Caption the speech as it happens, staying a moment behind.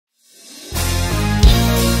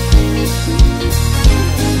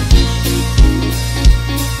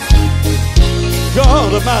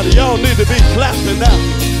Almighty, y'all need to be clapping now.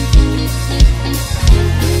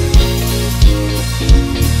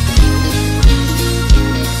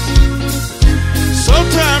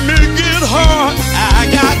 Sometimes it get hard, I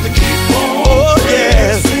got to keep on. Oh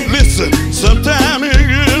yes, listen. Sometimes it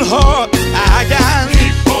get hard, I got to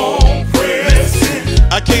keep on pressing.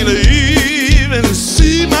 I can't even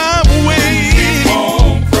see my way. Keep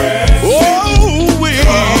on pressing. Oh,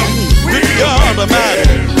 good God Almighty,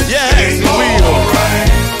 yes, it will.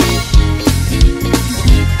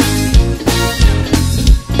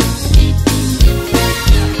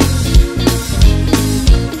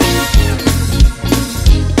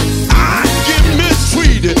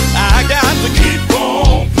 I got to keep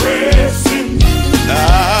on pressing.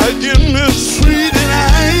 I get mistreated.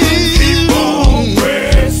 I keep on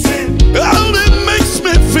pressing. Oh, it makes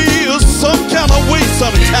me feel some kind of way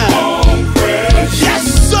sometimes.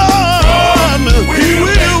 Yes, son. He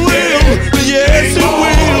will. Yes, he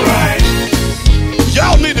will.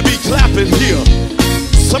 Y'all need to be clapping here.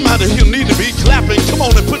 Somebody here need to be clapping. Come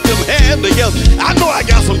on and put them hands together. I know I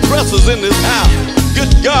got some pressers in this house.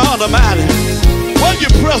 Good God Almighty. Where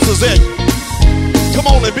your pressers at? Come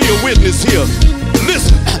on and be a witness here.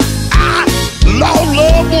 Listen, loved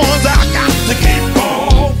ones, I got to keep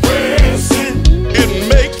on pressing. It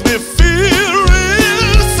makes me feel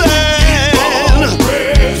real sad.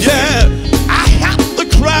 Yeah, I have to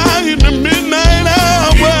cry in the midnight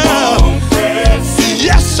hour.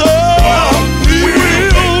 Yes, sir. He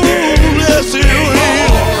will. Yes, he will.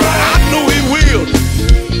 I know he will.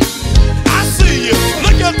 I see you.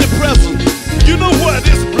 Look at the present. You know what?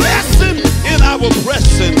 It's blessing in our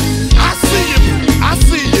pressing. I see you. I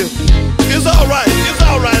see you. It's all right. It's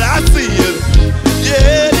all right. I see you.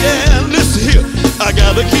 Yeah, yeah. Listen here. I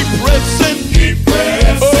gotta keep pressing.